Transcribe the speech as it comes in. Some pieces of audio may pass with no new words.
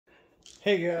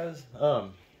Hey guys,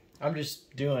 I'm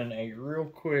just doing a real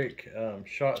quick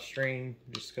shot stream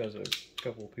just because a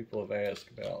couple of people have asked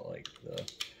about like the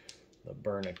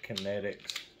Byrna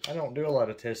Kinetics. I don't do a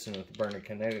lot of testing with the Byrna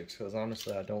Kinetics because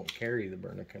honestly I don't carry the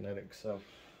Byrna Kinetics. So,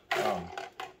 so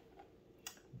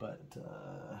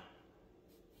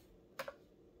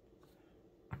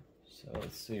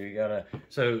let's see. We gotta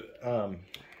all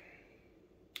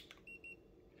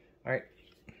right.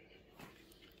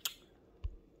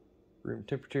 Room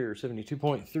temperature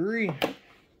 72.3.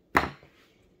 I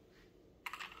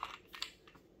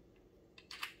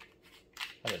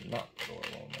did not put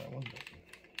oil on that one,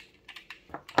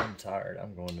 but I'm tired.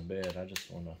 I'm going to bed. I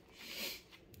just want to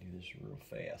do this real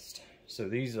fast. So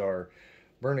these are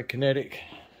Byrna Kinetic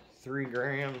 3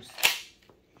 grams.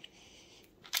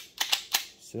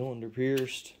 Cylinder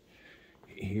pierced.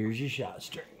 Here's your shot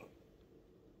string.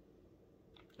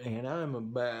 And I'm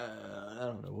about, I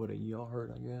don't know, what, a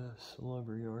yard, I guess, a little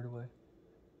over a yard away.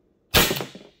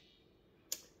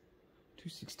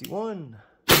 261.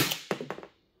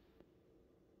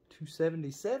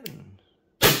 277.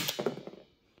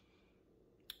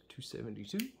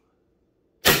 272.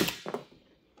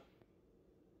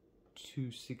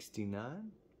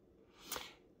 269.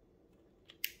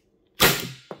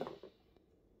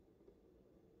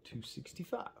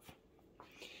 265.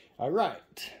 All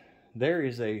right. There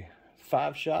is a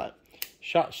 5-shot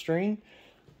shot string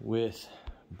with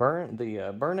Byrna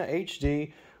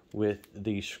HD with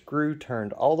the screw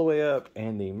turned all the way up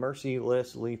and the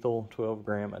MercyLessLethal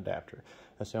 12-gram adapter.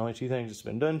 That's the only two things that's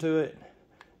been done to it,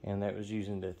 and that was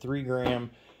using the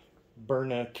 3-gram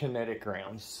Byrna Kinetic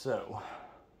Rounds. So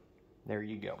there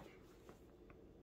you go.